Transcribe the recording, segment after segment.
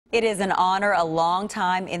It is an honor a long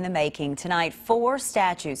time in the making. Tonight, 4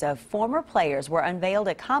 statues of former players were unveiled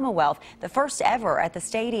at Commonwealth, the first ever at the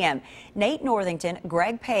stadium. Nate Northington,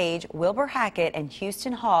 Greg Page, Wilbur Hackett, and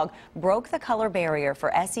Houston Hogg broke the color barrier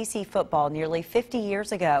for SEC football nearly 50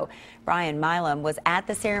 years ago. Brian Milam was at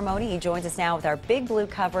the ceremony. He joins us now with our Big Blue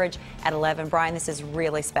coverage at 11. Brian, this is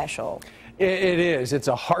really special. It is. It's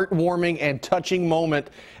a heartwarming and touching moment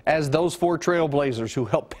as those 4 trailblazers who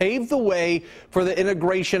helped pave the way for the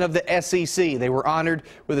integration of the SEC. They were honored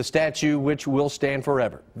with a statue which will stand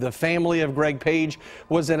forever. The family of Greg Page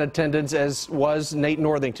was in attendance, as was Nate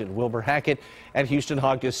Northington, Wilbur Hackett, and Houston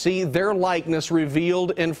Hogg, to see their likeness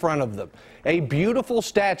revealed in front of them. A beautiful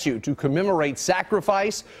statue to commemorate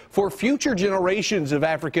sacrifice for future generations of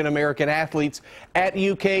African-American athletes at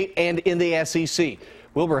UK and in the SEC.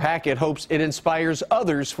 Wilbur Hackett hopes it inspires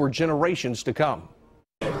others for generations to come.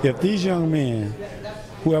 If these young men,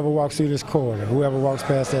 whoever walks through this corridor, whoever walks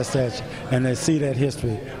past that statue, and they see that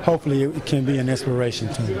history, hopefully it can be an inspiration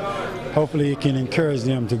to them. Hopefully it can encourage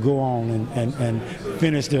them to go on and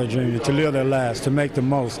finish their dream, to live their lives, to make the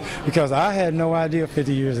most. Because I had no idea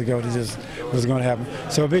 50 years ago that this was going to happen.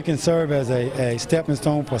 So if it can serve as a stepping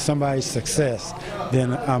stone for somebody's success,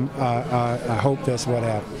 then I hope that's what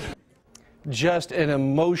happens. Just an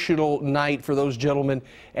emotional night for those gentlemen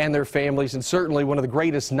and their families, and certainly one of the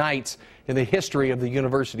greatest nights in the history of the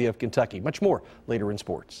University of Kentucky. Much more later in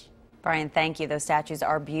sports. Brian, thank you. Those statues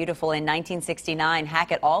are beautiful. In 1969,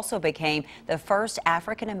 Hackett also became the first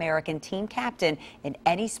African-American team captain in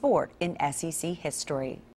any sport in SEC history.